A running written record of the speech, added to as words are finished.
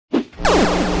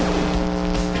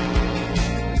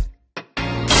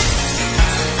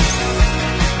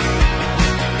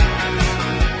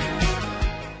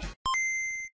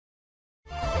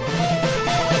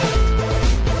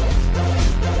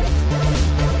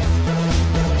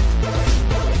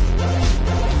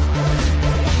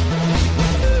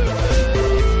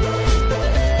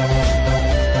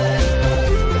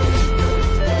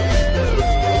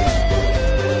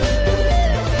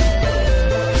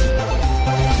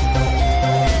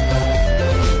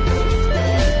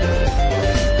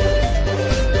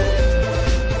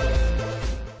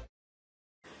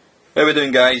we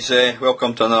doing, guys?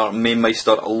 Welcome to another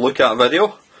Mamemeister look at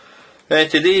video.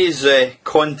 Today's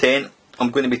content,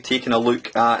 I'm going to be taking a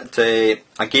look at a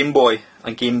Gameboy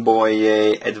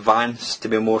Advance to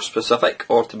be more specific,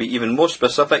 or to be even more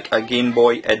specific, a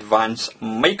Gameboy Advance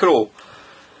Micro.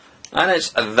 And it's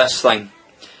this thing.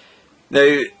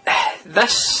 Now,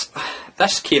 this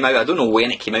came out, I don't know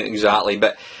when it came out exactly,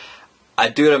 but I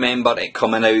do remember it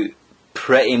coming out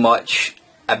pretty much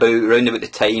round about the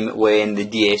time when the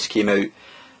DS came out,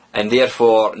 and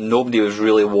therefore nobody was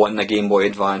really wanting a Game Boy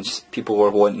Advance. People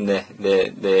were wanting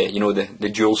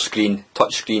the dual screen,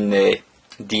 touch screen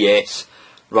DS,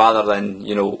 rather than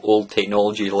old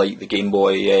technology like the Game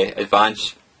Boy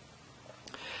Advance.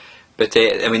 But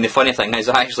I mean, the funny thing is,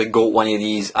 I actually got one of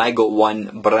these. I got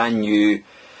one brand new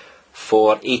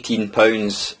for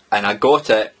 £18, and I got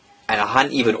it, and I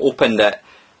hadn't even opened it.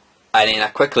 And then I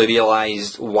quickly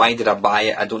realised, why did I buy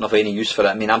it? I don't have any use for it.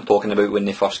 I mean, I'm talking about when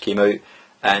they first came out,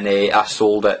 and I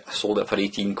sold it. I sold it for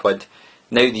 18 quid.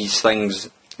 Now these things,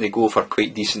 they go for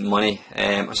quite decent money,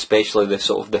 especially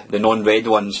the the non-red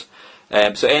ones.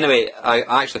 So anyway, I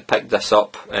actually picked this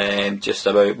up just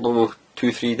about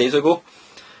 2-3 days ago.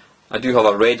 I do have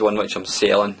a red one which I'm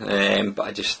selling, but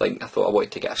I thought I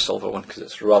wanted to get a silver one because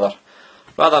it's rather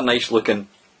nice looking.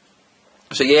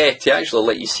 So yeah, to actually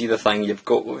let you see the thing, you've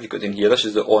got what you've got in here. This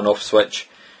is the on-off switch.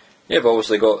 You've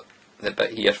obviously got the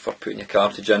bit here for putting your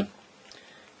cartridge in.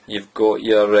 You've got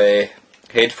your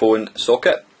headphone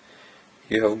socket.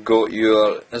 You have got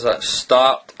your, is that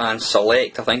start and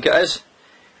select, I think it is.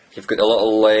 You've got the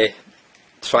little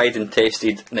tried and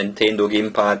tested Nintendo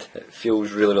gamepad. It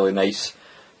feels really nice.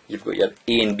 You've got your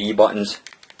A and B buttons,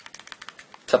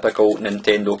 typical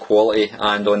Nintendo quality,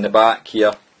 and on the back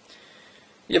here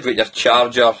you've got your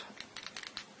charger,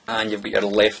 and you've got your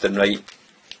left and right.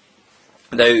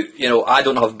 Now, I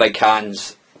don't have big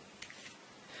hands.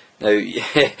 Now,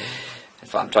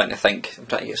 if I'm trying to think, I'm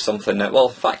trying to get something out. Well,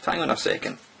 in fact, hang on a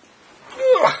second.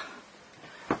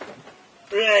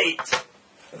 Right.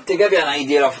 To give you an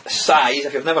idea of size,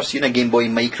 if you've never seen a Game Boy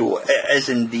Micro, it is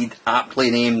indeed aptly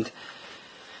named.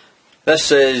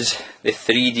 This is the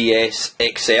 3DS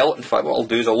XL. In fact, what I'll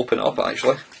do is I'll open it up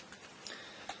actually.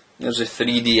 There's the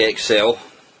 3D XL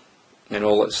in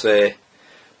all its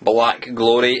black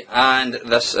glory, and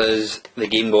this is the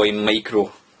Game Boy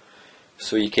Micro.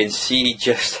 So you can see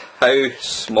just how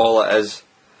small it is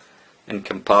in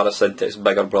comparison to its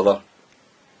bigger brother.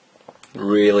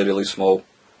 Really small.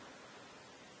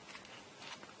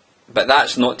 But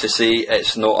that's not to say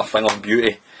it's not a thing of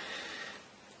beauty.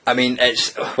 I mean,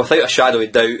 it's, without a shadow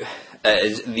of doubt, it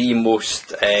is the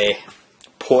most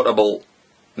portable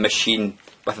machine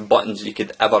with buttons you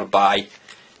could ever buy.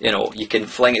 You can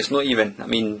fling, it's not even, I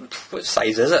mean, what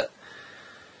size is it?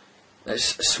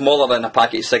 It's smaller than a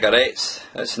packet of cigarettes,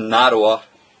 it's narrower,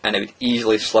 and it would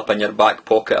easily slip in your back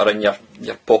pocket or in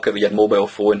your pocket with your mobile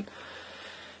phone.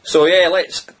 So yeah,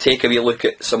 let's take a wee look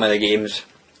at some of the games.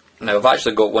 Now, I've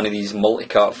actually got one of these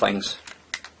multi-cart things.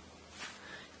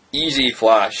 Easy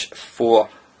Flash 4,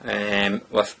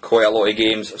 with quite a lot of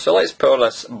games. So let's power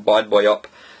this bad boy up.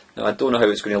 Now, I don't know how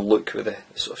it's going to look with the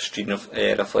sort of screen of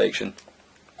reflection.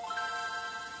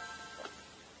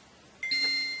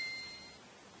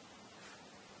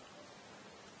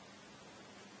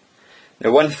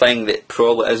 Now, one thing that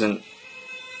probably isn't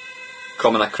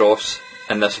coming across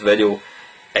in this video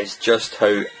is just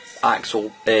how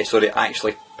actually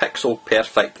pixel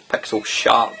perfect, pixel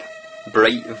sharp,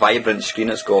 bright, vibrant screen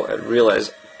it's got. It really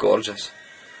is gorgeous.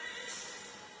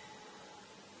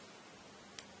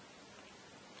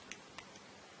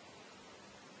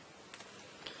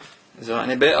 Is that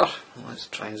any better? Let's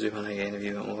try and zoom in again a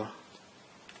wee bit more.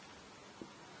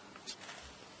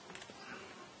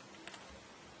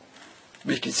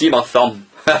 You can see my thumb.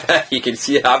 You can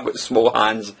see I've got small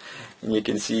hands, and you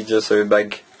can see just how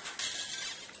big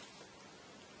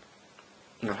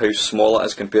or how small it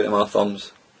is compared to my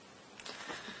thumbs.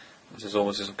 This is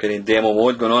obviously some kind of demo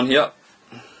mode going on here.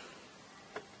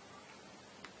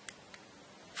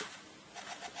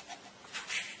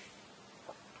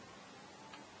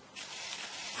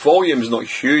 Volume's not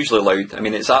hugely loud. I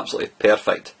mean, it's absolutely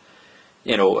perfect,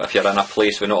 if you're in a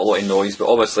place with not a lot of noise,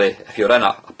 but obviously if you're in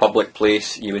a public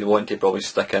place, you would want to probably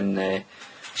stick in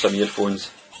some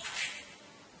earphones.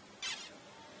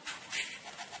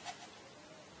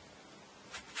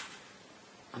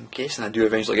 I'm guessing I do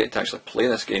eventually get to actually play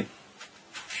this game.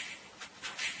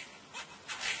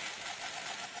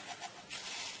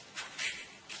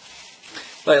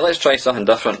 Right, let's try something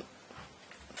different.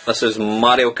 This is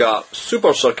Mario Kart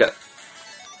Super Circuit.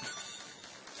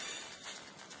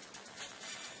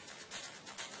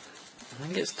 I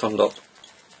think it's turned up.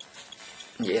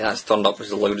 Yeah, that's turned up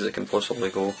as loud as it can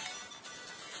possibly go.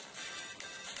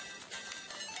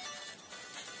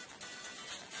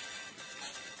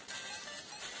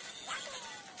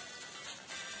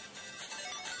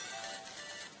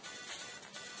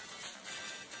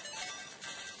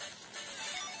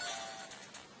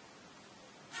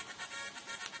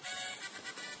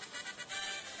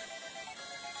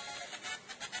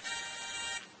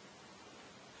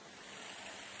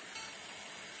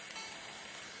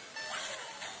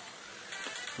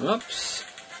 Oops.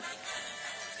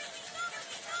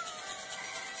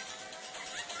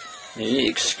 You need to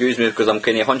excuse me because I'm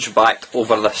kind of hunchbacked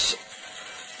over this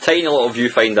tiny little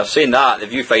viewfinder. Saying that, the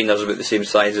viewfinder's about the same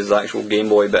size as the actual Game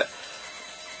Boy, but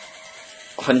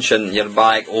hunching your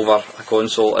back over a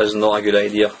console is not a good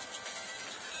idea.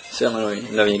 Certainly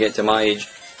now when you get to my age,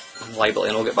 I'm liable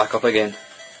to not get back up again.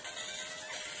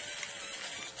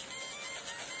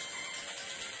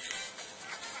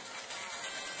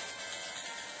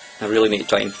 I really need to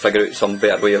try and figure out some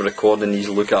better way of recording these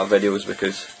look-at videos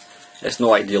because it's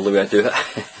not ideal the way I do it.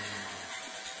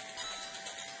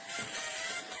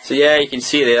 So yeah, you can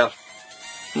see there,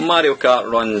 Mario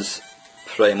Kart runs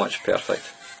pretty much perfect.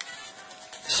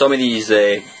 Some of these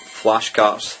flash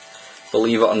carts,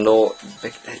 believe it or not,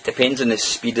 it depends on the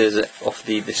speed of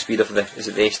the speed of the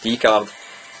SD card.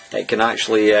 It can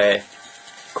actually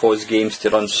cause games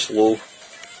to run slow.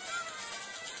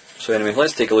 So anyway,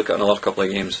 let's take a look at another couple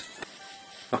of games.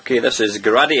 Okay, this is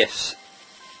Gradius.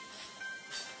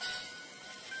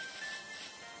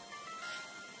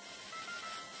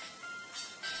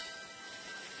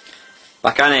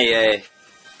 I can't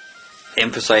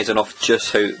emphasise enough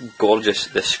just how gorgeous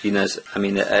this screen is. I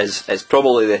mean, it is. It's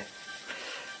probably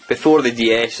before the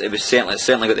DS. It's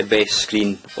certainly got the best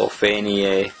screen of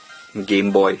any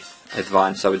Game Boy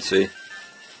Advance, I would say.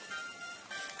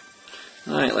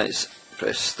 Right, let's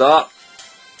press start.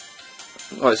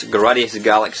 Oh, it's Gradius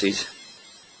Galaxies.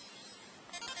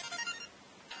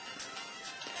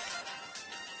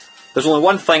 There's only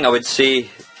one thing I would say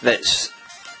that's,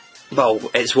 well,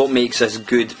 it's what makes this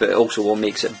good, but also what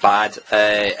makes it bad,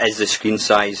 is the screen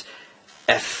size.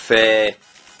 If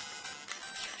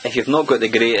you've not got the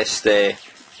greatest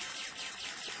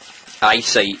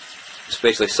eyesight,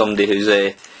 especially somebody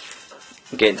who's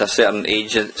getting to a certain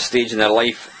stage in their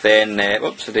life, then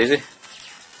whoops, a daisy.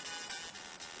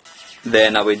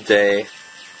 Then I would, it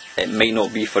might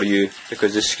not be for you,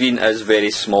 because the screen is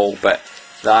very small, but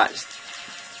that's,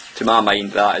 to my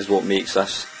mind, that is what makes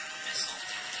this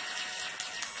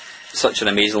such an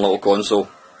amazing little console.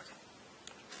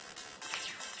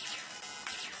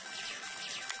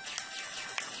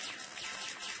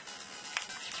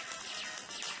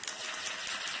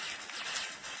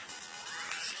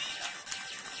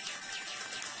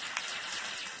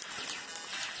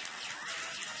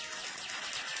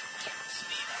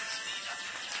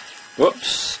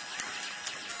 Whoops.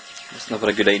 It's never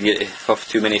a good idea to have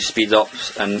too many speed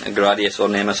ups in Gradius or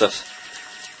Nemesis,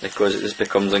 because it just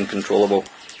becomes uncontrollable.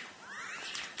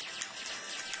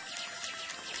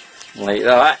 Like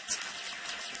that.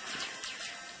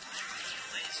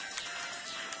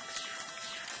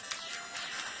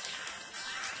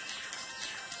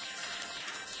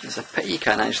 It's a pity you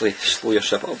can't actually slow your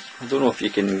ship up. I don't know if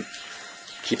you can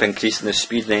keep increasing the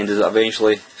speed, then does it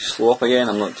eventually slow up again?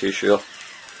 I'm not too sure.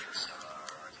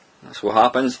 That's what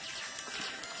happens.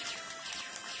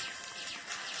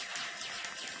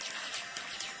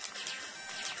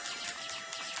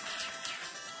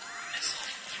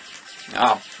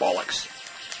 Ah, bollocks.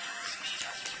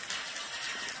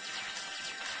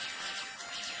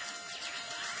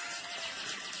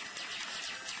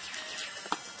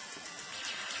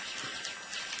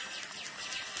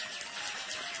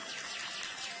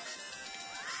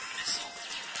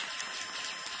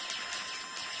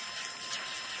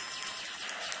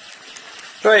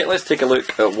 Right, let's take a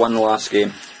look at one last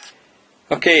game.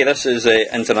 Okay, this is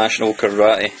International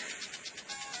Karate.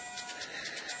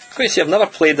 Quite see, I've never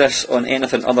played this on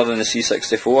anything other than the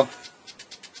C64.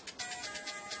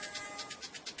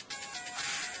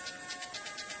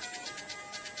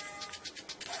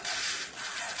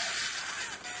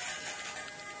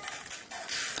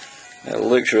 It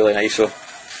looks really nice though.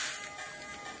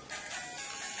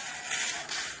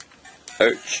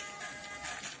 Ouch.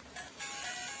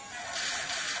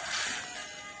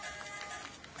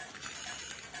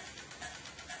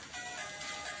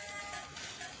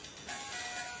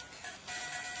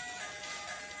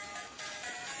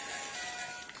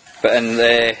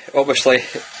 But obviously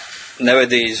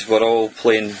nowadays we're all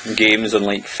playing games on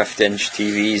like 50-inch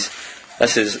TVs.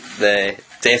 This is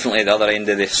definitely the other end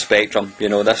of the spectrum. You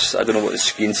know, this, I don't know what the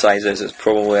screen size is. It's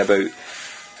probably about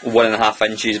 1.5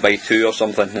 inches by 2 or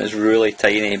something. It's really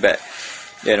tiny, but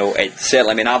you know, it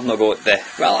certainly, I mean, I've not got the,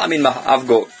 well, I mean, I've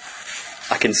got,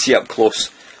 I can see up close,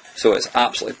 so it's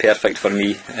absolutely perfect for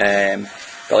me.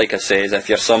 But like I says, if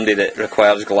you're somebody that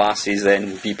requires glasses,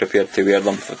 then be prepared to wear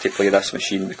them to play this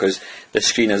machine, because the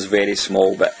screen is very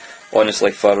small. But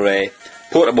honestly, for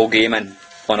portable gaming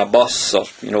on a bus, or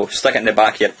you know, stick it in the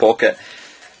back of your pocket,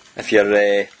 if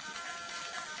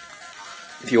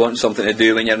you want something to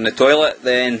do when you're in the toilet,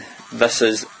 then this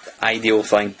is the ideal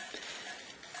thing.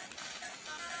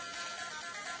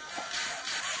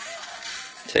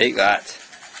 Take that.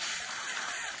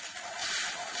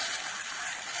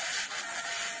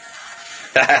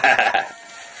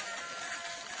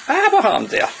 What happened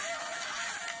there?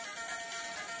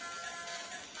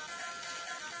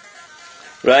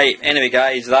 Right, anyway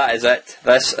guys, that is it.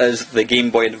 This is the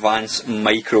Gameboy Advance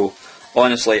Micro.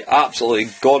 Honestly, absolutely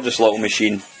gorgeous little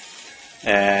machine.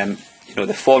 You know,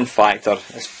 the form factor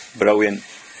is brilliant.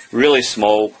 Really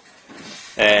small.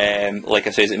 Like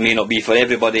I says, it may not be for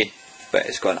everybody, but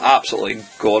it's got an absolutely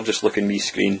gorgeous looking wee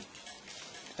screen.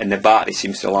 And the battery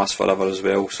seems to last forever as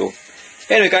well. So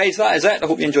anyway guys, that is it. I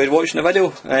hope you enjoyed watching the video.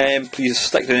 Please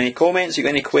stick to any comments. If you've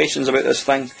got any questions about this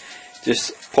thing,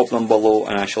 just pop them below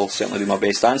and I shall certainly do my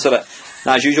best to answer it.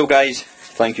 And as usual guys,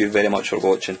 thank you very much for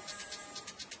watching.